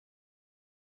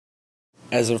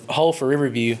as a whole for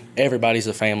Riverview, everybody's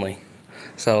a family.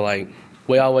 So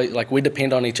we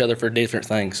depend on each other for different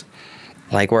things.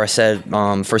 Like where I said,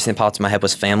 first thing that popped in my head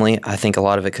was family. I think a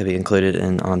lot of it could be included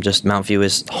in just Mount View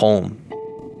is home.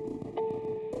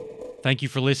 Thank you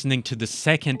for listening to the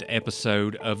second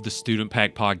episode of the Student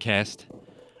Pack Podcast.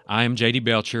 I am JD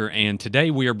Belcher, and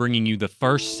today we are bringing you the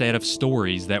first set of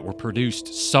stories that were produced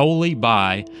solely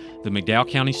by the McDowell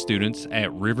County students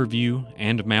at Riverview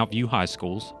and Mount View High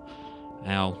Schools.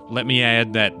 Now, let me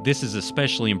add that this is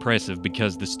especially impressive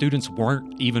because the students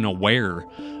weren't even aware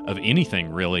of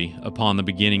anything really upon the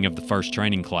beginning of the first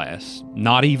training class,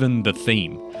 not even the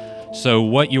theme. So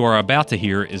what you are about to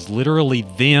hear is literally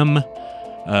them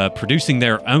producing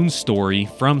their own story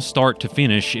from start to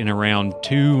finish in around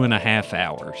 2.5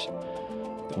 hours.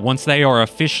 Once they are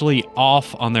officially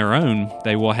off on their own,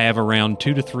 they will have around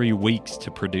 2 to 3 weeks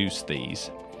to produce these.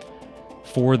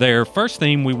 For their first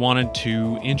theme, we wanted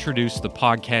to introduce the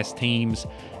podcast teams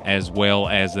as well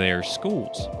as their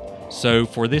schools. So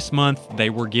for this month, they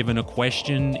were given a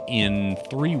question in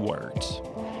 3 words,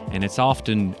 and it's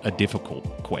often a difficult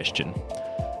question.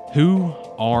 Who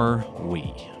are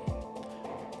we?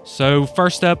 So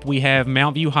first up, we have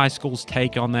Mount View High School's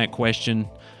take on that question.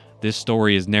 This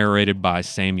story is narrated by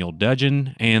Samuel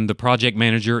Dudgeon, and the project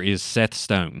manager is Seth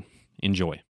Stone.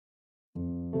 Enjoy.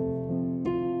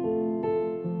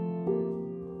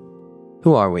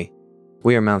 Who are we?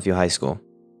 We are Mount View High School.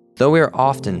 Though we are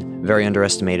often very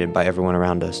underestimated by everyone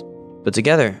around us, but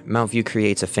together, Mount View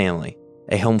creates a family,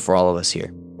 a home for all of us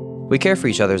here. We care for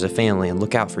each other as a family and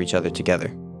look out for each other together.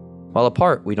 While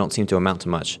apart, we don't seem to amount to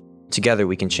much. Together,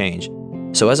 we can change.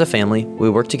 So as a family, we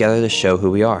work together to show who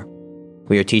we are.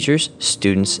 We are teachers,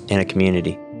 students, and a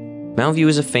community. Mount View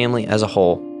is a family as a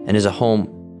whole and is a home,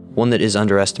 one that is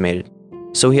underestimated.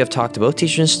 So we have talked to both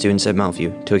teachers and students at Mount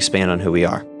View to expand on who we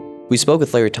are. We spoke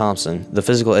with Larry Thompson, the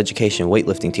physical education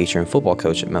weightlifting teacher and football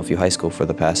coach at Mount View High School for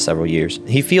the past several years.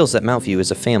 He feels that Mount View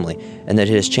is a family and that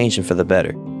it has changed him for the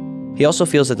better. He also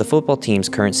feels that the football team's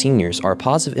current seniors are a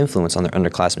positive influence on their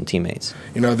underclassmen teammates.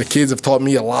 The kids have taught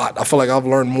me a lot. I feel like I've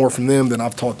learned more from them than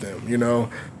I've taught them,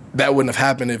 That wouldn't have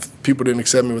happened if people didn't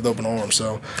accept me with open arms.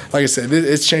 So, like I said,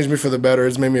 it's changed me for the better.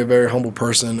 It's made me a very humble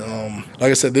person. Like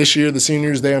I said, this year, the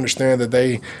seniors, they understand that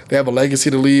they have a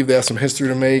legacy to leave. They have some history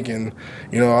to make. And,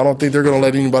 I don't think they're going to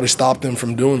let anybody stop them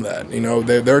from doing that.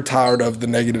 They're tired of the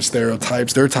negative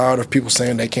stereotypes. They're tired of people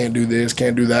saying they can't do this,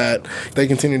 can't do that. If they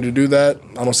continue to do that,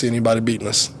 I don't see anybody beating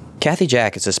us. Kathy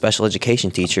Jack is a special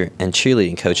education teacher and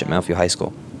cheerleading coach at Mount View High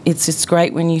School. It's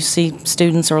great when you see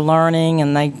students are learning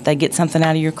and they get something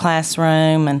out of your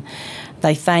classroom and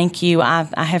they thank you. I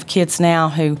have kids now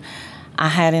who I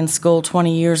had in school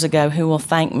 20 years ago who will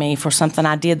thank me for something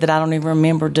I did that I don't even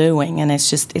remember doing, and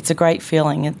it's a great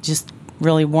feeling. It just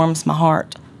really warms my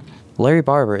heart. Larry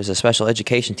Barber is a special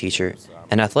education teacher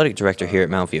and athletic director here at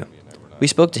Mount View. We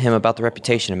spoke to him about the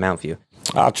reputation of Mount View.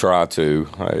 I try to,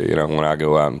 when I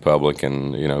go out in public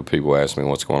and, people ask me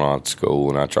what's going on at school,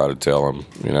 and I try to tell them,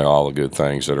 all the good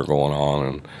things that are going on.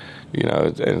 And,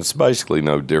 and it's basically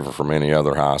no different from any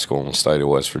other high school in the state of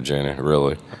West Virginia,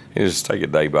 really. You just take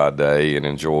it day by day and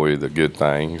enjoy the good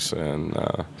things. And,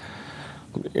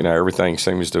 everything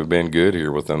seems to have been good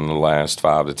here within the last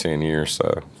 5 to 10 years.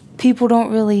 So people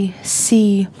don't really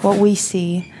see what we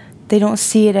see. They don't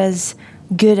see it as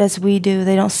good as we do.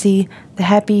 They don't see the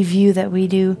happy view that we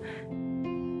do.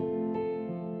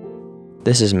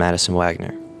 This is Madison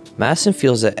Wagner. Madison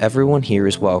feels that everyone here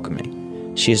is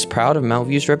welcoming. She is proud of Mount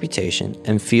View's reputation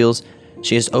and feels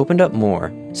she has opened up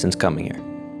more since coming here.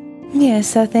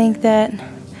 Yes, I think that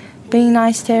being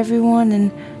nice to everyone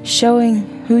and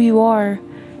showing who you are,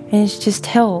 and it's just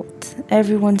helped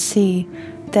everyone see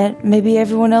that maybe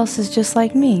everyone else is just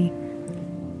like me.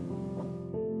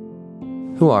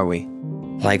 Who are we?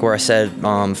 Like where I said,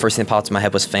 first thing that popped in my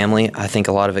head was family. I think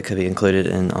a lot of it could be included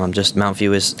in just Mount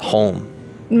View is home.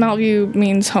 Mount View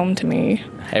means home to me.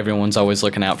 Everyone's always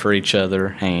looking out for each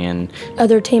other, and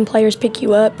other team players pick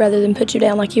you up rather than put you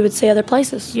down like you would see other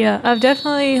places. Yeah, I've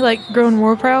definitely grown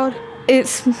more proud.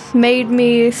 It's made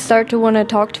me start to want to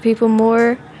talk to people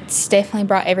more. It's definitely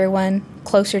brought everyone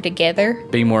closer together.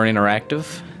 Be more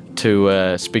interactive,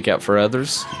 to speak out for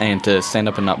others, and to stand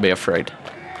up and not be afraid.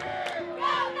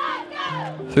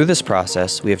 Through this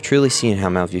process, we have truly seen how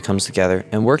Mount View comes together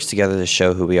and works together to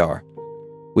show who we are.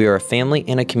 We are a family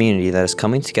and a community that is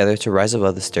coming together to rise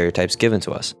above the stereotypes given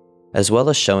to us, as well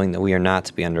as showing that we are not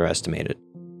to be underestimated,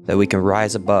 that we can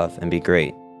rise above and be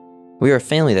great. We are a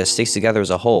family that sticks together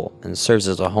as a whole and serves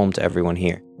as a home to everyone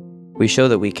here. We show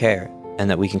that we care and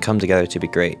that we can come together to be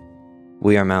great.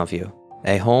 We are Mount View,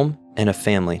 a home and a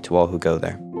family to all who go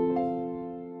there.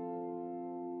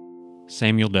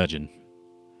 Samuel Dudgeon.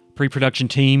 Pre-production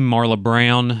team, Marla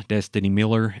Brown, Destiny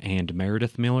Miller, and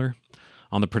Meredith Miller.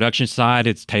 On the production side,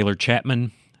 it's Taylor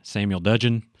Chapman, Samuel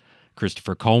Dudgeon,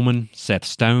 Christopher Coleman, Seth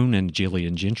Stone, and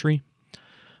Jillian Gentry.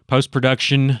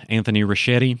 Post-production, Anthony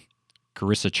Rachetti,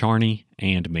 Carissa Charney,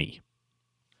 and me.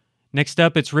 Next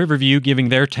up, it's Riverview giving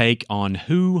their take on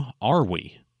Who Are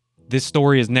We? This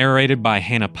story is narrated by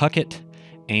Hannah Puckett,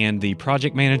 and the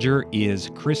project manager is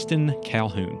Kristen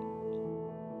Calhoun.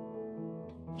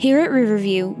 Here at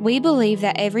Riverview, we believe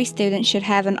that every student should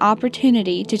have an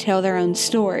opportunity to tell their own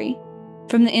story.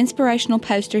 From the inspirational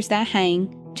posters that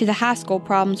hang to the high school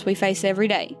problems we face every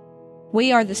day.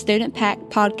 We are the Student Pack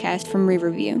podcast from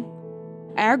Riverview.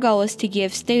 Our goal is to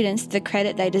give students the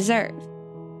credit they deserve.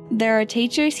 There are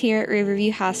teachers here at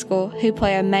Riverview High School who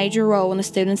play a major role in the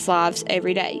students' lives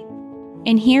every day.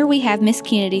 And here we have Miss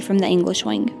Kennedy from the English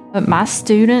wing. My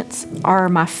students are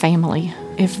my family.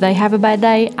 If they have a bad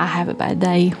day, I have a bad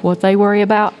day. What they worry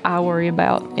about, I worry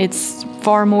about. It's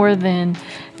far more than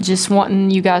just wanting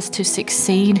you guys to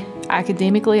succeed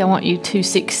academically. I want you to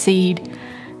succeed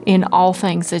in all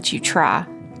things that you try.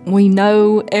 We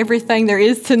know everything there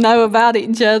is to know about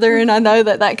each other, and I know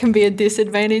that that can be a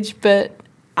disadvantage, but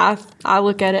I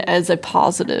look at it as a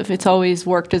positive. It's always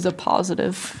worked as a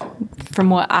positive from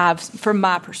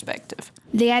my perspective.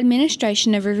 The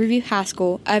administration of Riverview High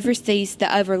School oversees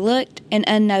the overlooked and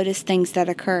unnoticed things that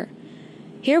occur.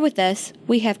 Here with us,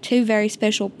 we have two very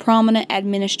special prominent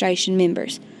administration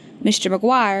members, Mr.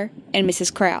 McGuire and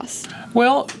Mrs. Krause.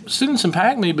 Well, students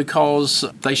impact me because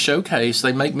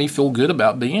they make me feel good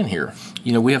about being here.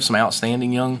 You know, we have some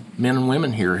outstanding young men and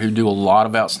women here who do a lot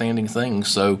of outstanding things.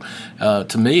 So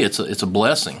to me, it's a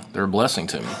blessing. They're a blessing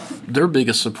to me. Their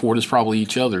biggest support is probably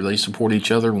each other. They support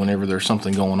each other whenever there's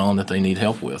something going on that they need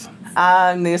help with.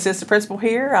 I'm the assistant principal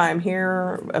here. I'm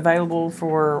here available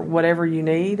for whatever you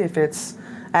need, if it's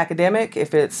academic,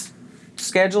 if it's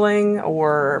scheduling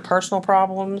or personal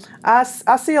problems. I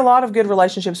see a lot of good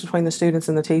relationships between the students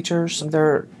and the teachers. There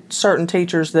are certain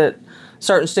teachers that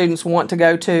certain students want to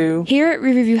go to. Here at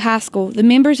Riverview High School, the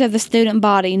members of the student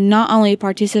body not only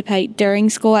participate during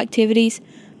school activities,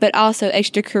 but also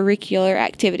extracurricular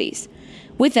activities.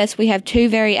 With us, we have two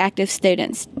very active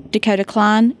students, Dakota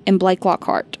Klein and Blake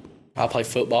Lockhart. I play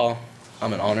football.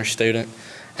 I'm an honors student,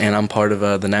 and I'm part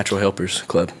of the Natural Helpers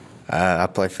Club. I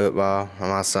play football. I'm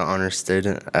also an honors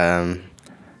student. I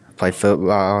play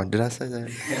football. Did I say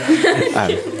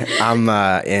that? I'm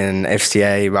in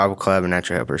FCA, Bible Club, and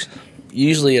Natural Helpers.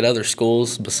 Usually at other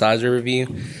schools besides Riverview,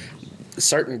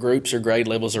 certain groups or grade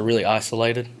levels are really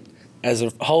isolated. As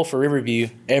a whole for Riverview,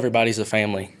 everybody's a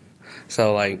family.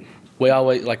 So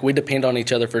we depend on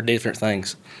each other for different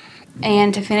things.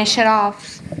 And to finish it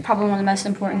off, probably one of the most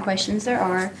important questions there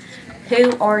are,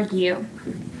 who are you?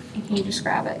 Can you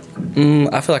describe it?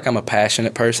 I feel like I'm a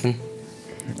passionate person.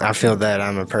 I feel that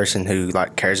I'm a person who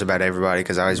cares about everybody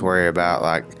because I always worry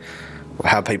about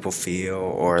how people feel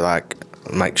or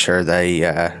make sure they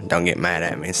don't get mad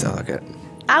at me and stuff like that.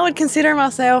 I would consider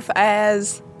myself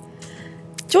as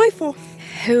joyful.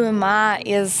 Who am I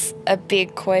is a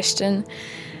big question.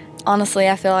 Honestly,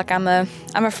 I feel like I'm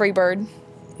a free bird.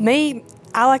 Me,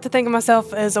 I like to think of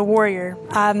myself as a warrior.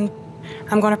 I'm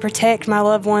going to protect my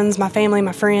loved ones, my family,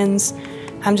 my friends.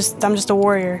 I'm just a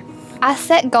warrior. I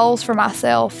set goals for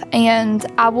myself, and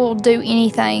I will do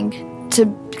anything to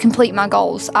complete my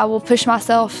goals. I will push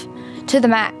myself to the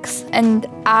max, and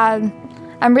I'm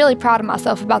really proud of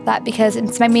myself about that because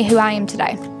it's made me who I am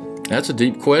today. That's a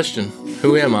deep question.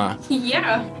 Who am I?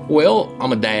 Yeah. Well,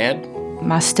 I'm a dad.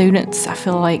 My students, I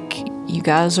feel like you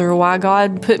guys are why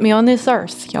God put me on this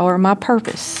earth. Y'all are my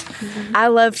purpose. I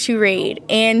love to read.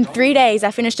 In 3 days,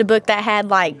 I finished a book that had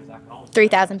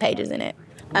 3,000 pages in it.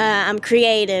 I'm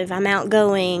creative. I'm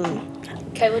outgoing.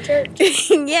 Kayla Church.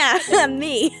 Yeah,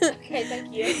 me. Okay,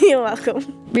 thank you. You're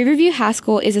welcome. Riverview High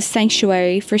School is a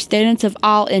sanctuary for students of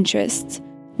all interests.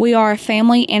 We are a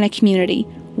family and a community.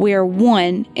 We are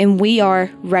one, and we are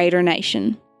Raider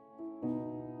Nation.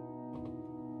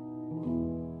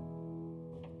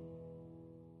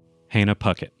 Hannah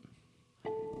Puckett.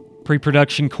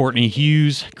 Pre-production, Courtney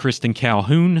Hughes, Kristen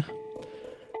Calhoun.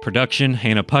 Production,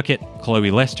 Hannah Puckett, Chloe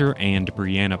Lester, and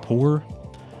Brianna Poor.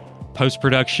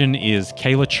 Post-production is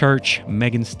Kayla Church,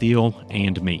 Megan Steele,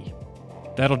 and me.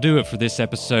 That'll do it for this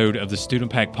episode of the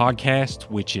Student Pack Podcast,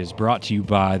 which is brought to you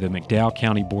by the McDowell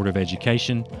County Board of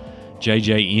Education,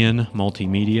 JJN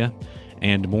Multimedia,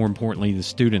 and more importantly, the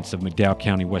students of McDowell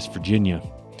County, West Virginia.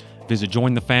 Visit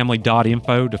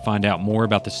jointhefamily.info to find out more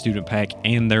about the Student Pack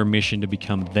and their mission to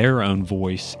become their own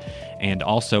voice, and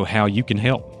also how you can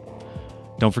help.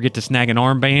 Don't forget to snag an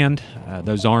armband.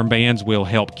 Those armbands will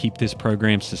help keep this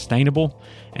program sustainable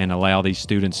and allow these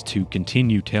students to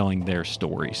continue telling their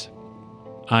stories.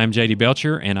 I'm JD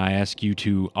Belcher, and I ask you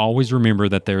to always remember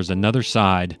that there's another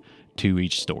side to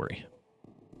each story.